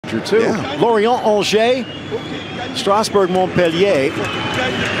manager too. Yeah. Lorient, Angers, Strasbourg, Montpellier,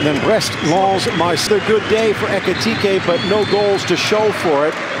 and then Brest, Lens, Marseille. A good day for Ekitike, but no goals to show for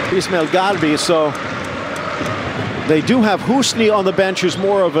it. Ismaël Gharbi, so they do have Housni on the bench, who's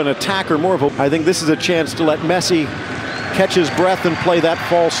more of an attacker, I think this is a chance to let Messi catch his breath and play that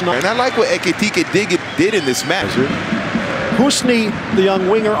false nine. And I like what Ekitike did in this match. Housni, the young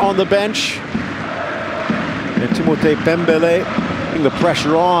winger, on the bench. And Timothée Pembele putting the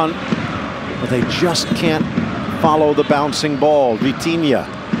pressure on, but they just can't follow the bouncing ball. Vitinha.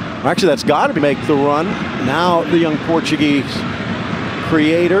 Actually, that's got to make the run. Now the young Portuguese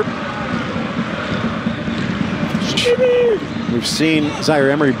creator. We've seen Zaire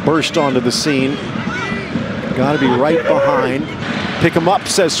Emery burst onto the scene. Got to be right behind. Pick him up,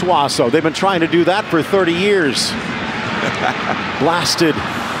 says Suazo. They've been trying to do that for 30 years. Blasted.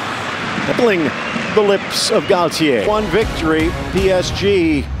 Tickling the lips of Galtier. One victory,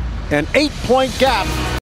 PSG, an 8-point gap